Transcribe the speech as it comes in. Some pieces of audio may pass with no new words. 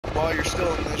while you're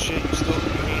still in this shit, you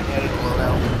can't edit a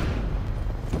loadout.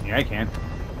 Yeah, I can.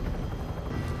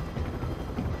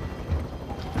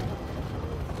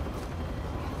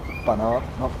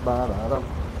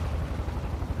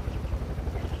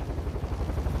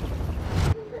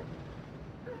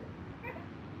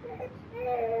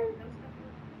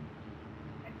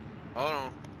 Hold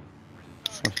on.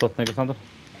 I'm supposed to think of something.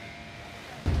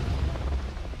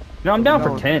 No, I'm down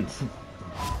for tents.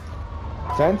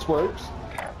 Tents works.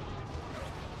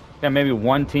 Got maybe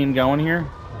one team going here.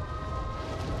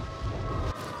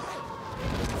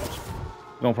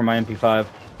 Going for my MP5.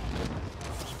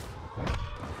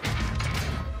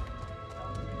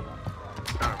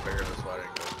 I figured that's why I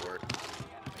didn't go for it.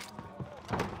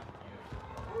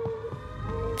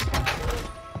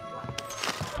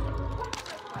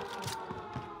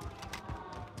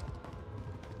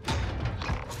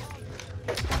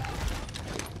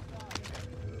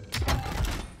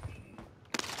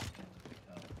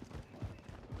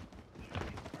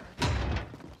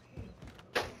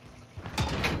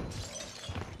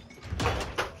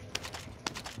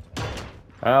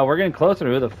 We're getting closer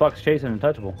to who the fuck's chasing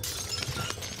Untouchable.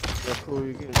 That's cool,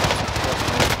 you get.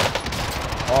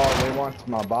 Oh, they want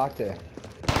my bate.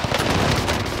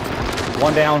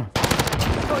 One down.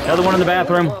 Another one in the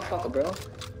bathroom. Motherfucker, bro.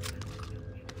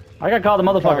 I got called a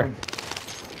motherfucker.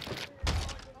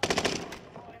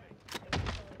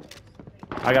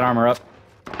 I got armor up.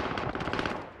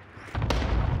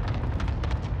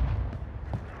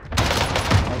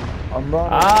 I'm running.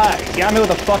 Ah, you got me with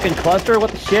a fucking cluster?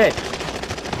 What the shit?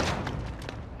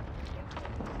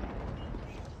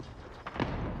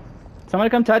 Somebody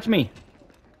come touch me.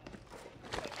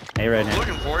 Hey, redneck.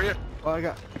 Looking for you. Oh, I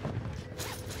got.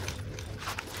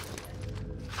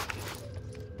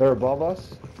 They're above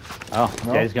us. Oh,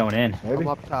 No. yeah, he's going in. Maybe. I'm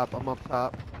up top. I'm up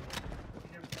top.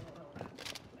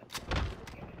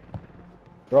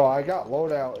 Bro, I got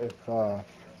loadout if, oh,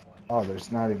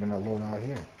 there's not even a loadout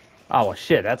here. Oh, well,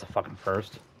 shit, that's a fucking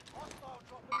first.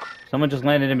 Someone just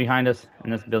landed in behind us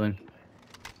in this building.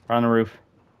 Right on the roof.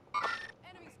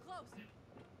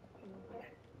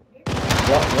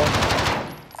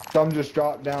 Yep. Some just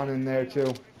dropped down in there,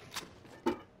 too.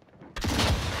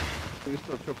 You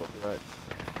still triple, right?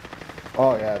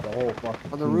 Oh, yeah, the whole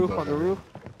fucking On the team's roof, over on the there. roof.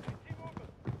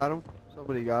 Got him.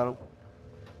 Somebody got him.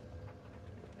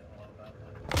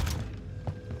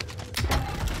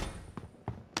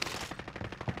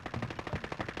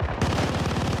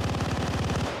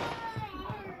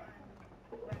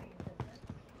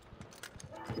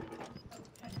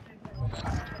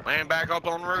 Land back up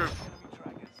on the roof.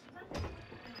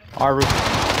 Our roof.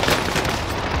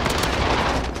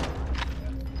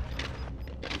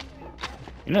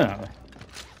 You know.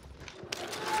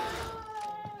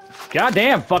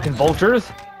 Goddamn fucking vultures.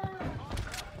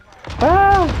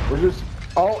 Ah! We're just...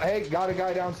 Oh, hey, got a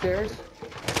guy downstairs.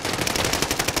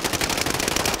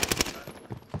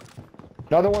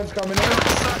 Another one's coming in.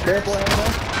 Careful,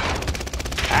 Hannah.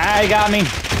 Ah, he got me.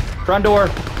 Front door.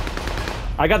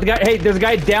 I got the guy. Hey, there's a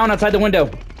guy down outside the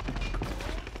window.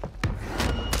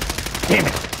 Damn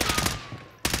it.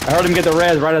 I heard him get the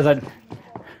res right as I...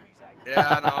 Yeah,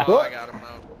 I know. I got him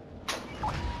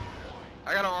though.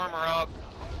 I got armor up.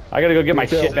 I gotta go get my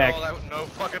too. shit back. All that with no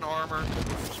fucking armor.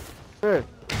 Hey.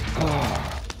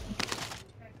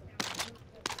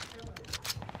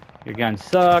 Your guns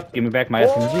suck. Give me back my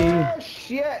SMG. Oh,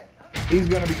 shit. He's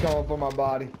gonna be coming for my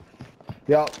body.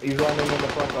 Yep, he's running in the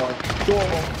front door. Two of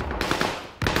them.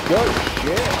 Good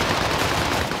shit.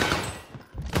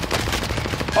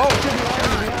 Oh, shit,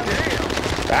 behind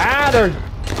me. Ah, they're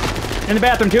in the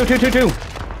bathroom. Two.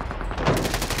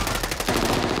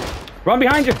 Run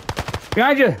behind you.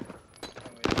 Behind you.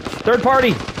 Third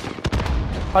party.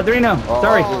 Padrino. Oh,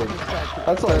 Sorry.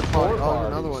 that's like Third four party. Oh,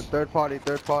 another parties. one. Third party.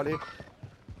 Third party.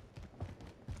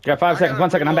 Got 5 seconds. 1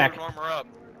 second. I'm back. Armor up.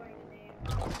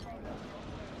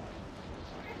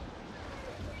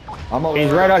 I'm over He's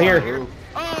there. right out here.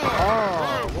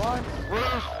 Oh, what?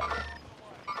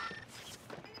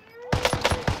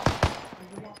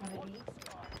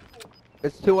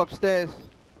 It's two upstairs.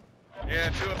 Yeah,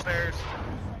 two upstairs.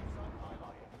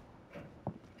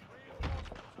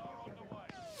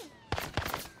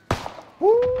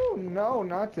 Woo, no,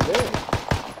 not today.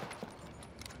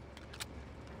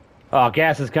 Oh,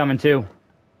 gas is coming too.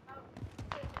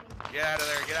 Get out of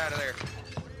there. Get out of there.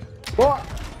 What?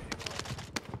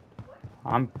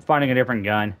 I'm finding a different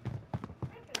gun.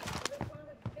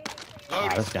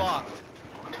 Loading this gun. spot.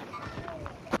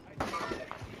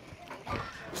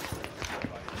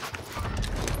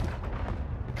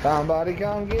 Somebody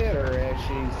come get her as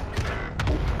she's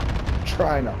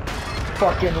trying to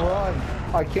fucking run.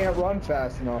 I can't run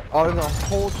fast enough. Oh, there's a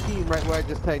whole team right where I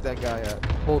just tagged that guy at.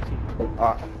 Whole team.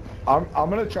 I'm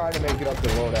gonna try to make it up to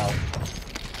loadout.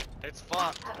 It's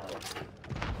fucked.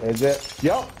 Is it?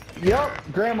 Yep.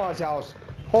 Grandma's house.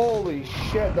 Holy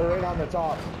shit, they're right on the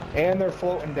top. And they're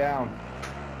floating down.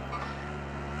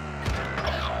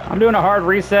 I'm doing a hard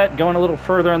reset, going a little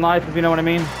further in life, if you know what I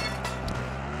mean.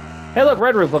 Hey, look,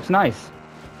 Red Roof looks nice.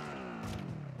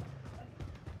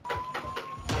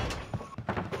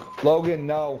 Logan,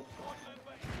 no.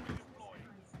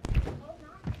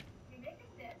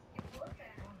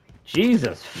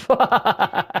 Jesus, fuck.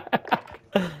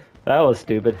 That was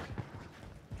stupid.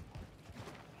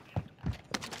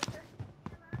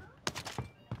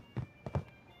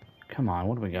 Come on,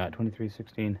 what do we got?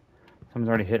 23-16. Someone's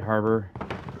already hit Harbor.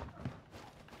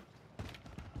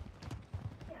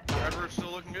 Red Roof's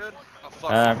still looking good? Oh,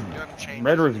 fuck.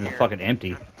 Red Roof's is fucking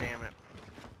empty. God damn it.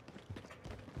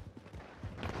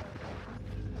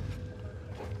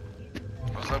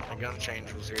 I was hoping the gun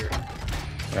change was here.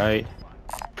 Right.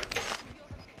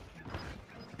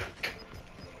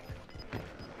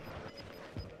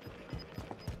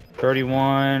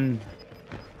 $31,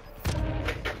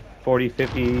 40,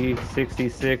 50,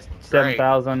 66,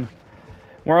 7,000.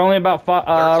 We're only about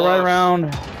right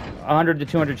around 100 to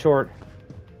 200 short.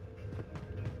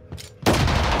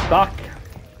 Fuck.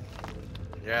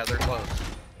 Yeah, they're close.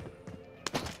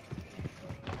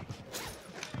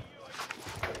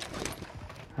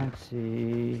 Let's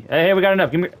see. Hey, we got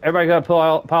enough. Give me. Everybody got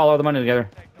to pile all the money together.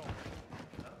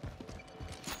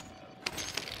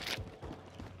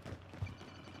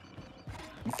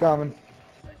 I'm coming.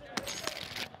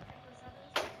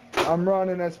 I'm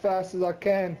running as fast as I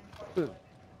can.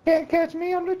 Can't catch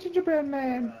me, I'm the gingerbread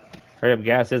man. Hurry up,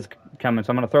 gas is coming, so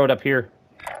I'm gonna throw it up here.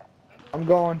 I'm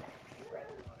going.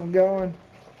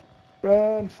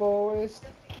 Run, Forrest.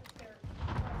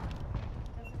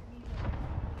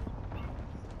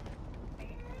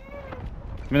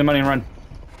 Give me the money and run.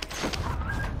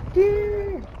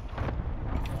 Yeah.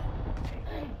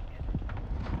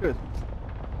 Good.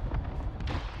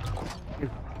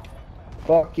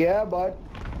 Fuck yeah, bud.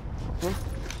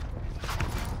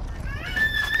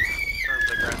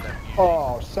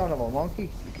 Oh, son of a monkey.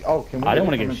 Oh, can we? I didn't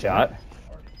want to get shot.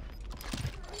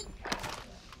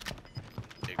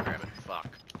 Hey, grab it. Fuck.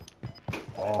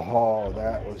 Oh,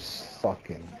 that was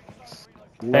fucking.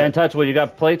 Hey, untouchable, you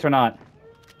got plates or not?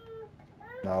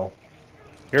 No.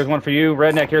 Here's one for you,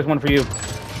 redneck. Here's one for you.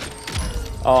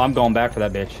 Oh, I'm going back for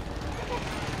that bitch.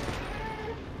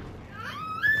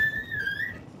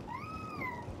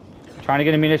 Trying to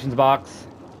get a munitions box.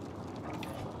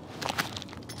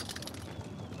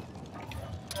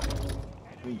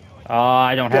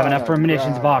 I don't have enough for a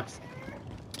munitions box.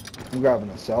 I'm grabbing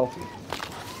a selfie.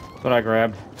 That's what I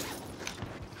grabbed.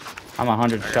 I'm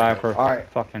 100 shy for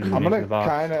fucking I'm munitions gonna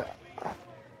box.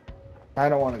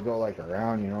 kinda want to go like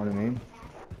around, you know what I mean?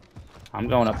 I'm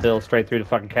going uphill straight through the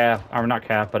fucking calf. Or not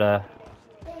calf, but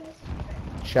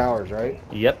Showers, right?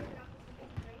 Yep.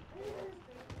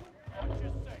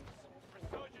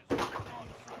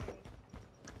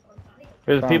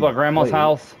 There's the people at Grandma's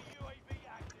house.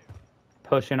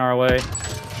 Pushing our way.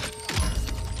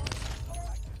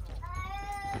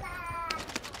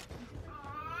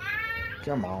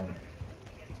 Come on.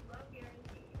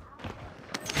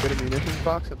 Get a munitions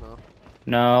box or no?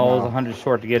 No, I was 100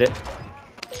 short to get it.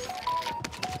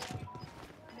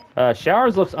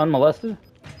 Showers looks unmolested.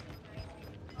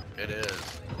 It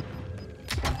is.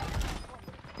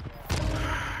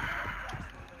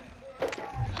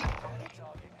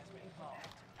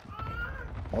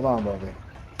 Hold on, buddy.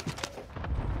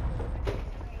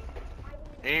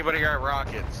 Anybody got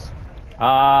rockets?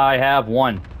 I have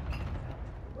one.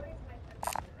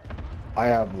 I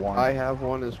have one. I have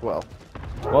one as well.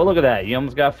 Well, look at that. You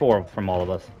almost got 4 from all of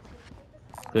us.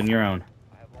 Including your own.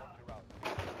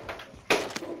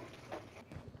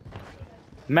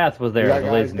 Math was there. You got The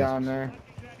guys laziness. down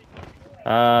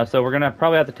there. So we're gonna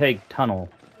probably have to take tunnel.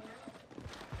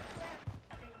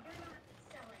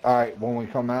 Alright, when we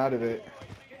come out of it.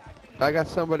 I got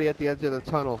somebody at the edge of the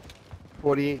tunnel.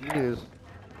 48 meters.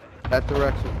 That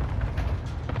direction.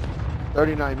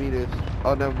 39 meters.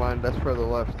 Oh, never mind. That's further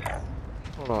left.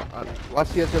 Hold on. Watch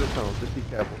the edge of the tunnel. Just be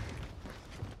careful.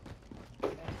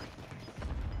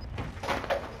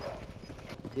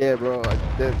 Yeah, bro. I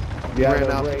did. Yeah, Ran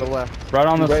they're out to right. the left. Right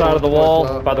on the Right side of the wall,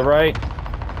 towards, by the right.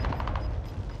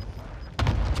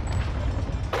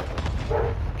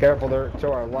 Careful, they're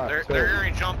to our left. They're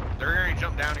gonna jump. They're gonna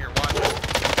jump down here. Watch it.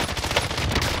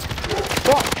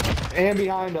 Fuck! And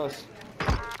behind us.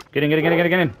 Get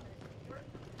in.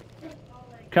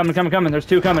 Coming. There's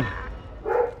 2 coming.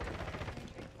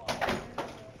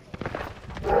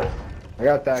 I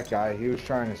got that guy. He was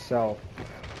trying to sell.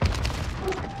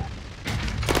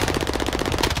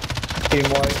 Team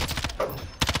white.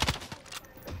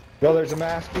 Yo, there's a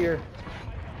mask here.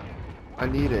 I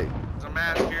need it. There's a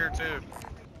mask here too.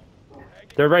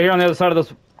 They're right here on the other side of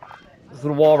this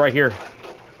little wall right here.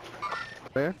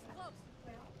 Where?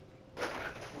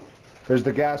 There's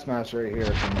the gas mask right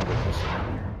here.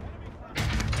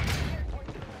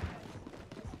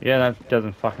 Yeah, that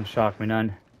doesn't fucking shock me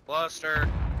none. Cluster.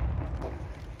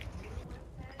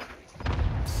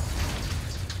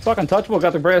 Fucking Untouchable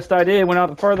got the brass ID, went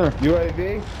out further.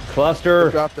 UAV? Cluster.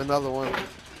 Dropped another one.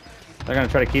 They're gonna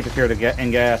try to keep us here to get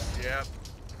in gas. Yep.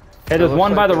 Hey, there's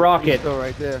one by the rocket. Still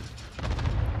right there.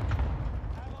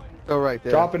 Still right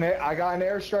there. Dropping it. I got an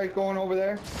airstrike going over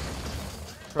there.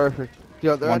 Perfect.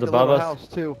 Yo, they're One's at the above little us. house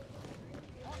too.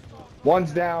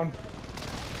 One's down.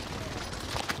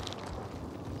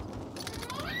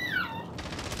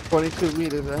 22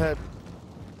 meters ahead.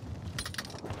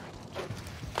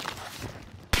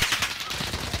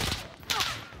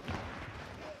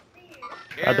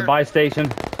 At the buy station.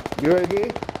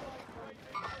 UAV?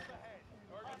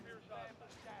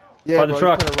 Yeah, By the bro,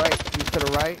 truck. He's to the right. He's to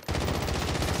the right.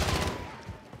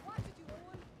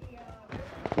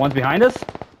 One's behind us?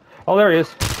 Oh, there he is.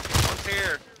 One's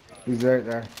here. He's right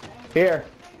there. Here.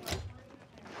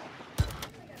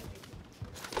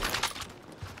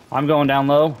 I'm going down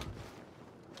low.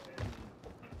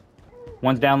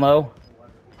 One's down low.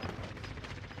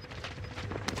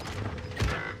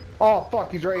 Oh,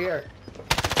 fuck. He's right here.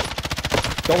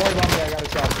 Don't worry about me. I got a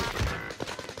shot.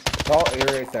 Oh,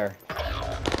 you're right there.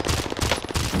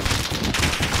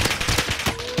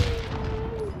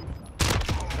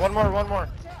 One more, one more.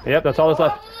 Yep, that's all that's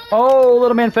left. Oh,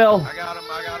 little man fell. I got him,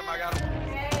 I got him, I got him.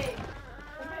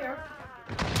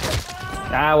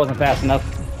 Nah, I wasn't fast enough.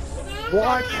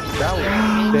 What? That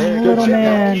was big. Little shit.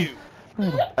 man. You.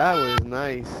 That was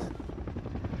nice.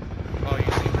 Oh, you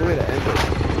see Good way to end it.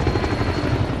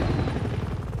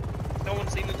 no one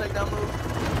seen the takedown move?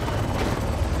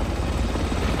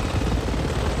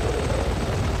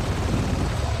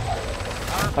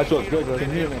 That's what's good, With right?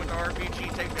 the RPG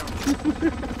takedown.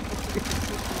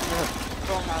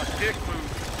 Talking about dick move.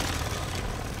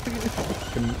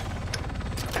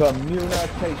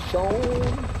 Communication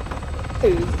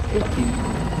is the key.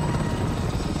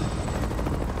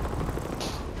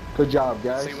 Good job,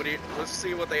 guys. Let's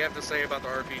see what they have to say about the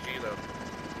RPG though.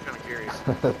 I'm kind of curious.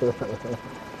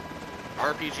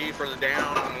 RPG for the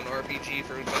down and an RPG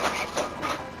for the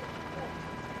up.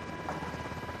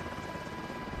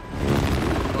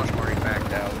 Much more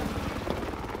backed out.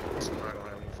 So we're not gonna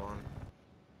have any fun.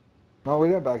 No, we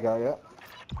didn't back out yet.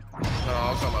 No,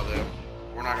 I'll talk about them.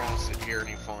 We're not gonna sit here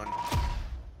any fun.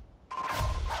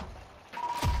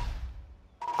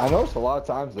 I noticed a lot of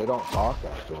times they don't talk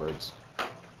afterwards.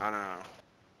 I know.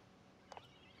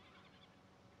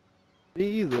 Me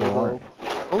either, Alright.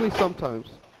 though. Only sometimes.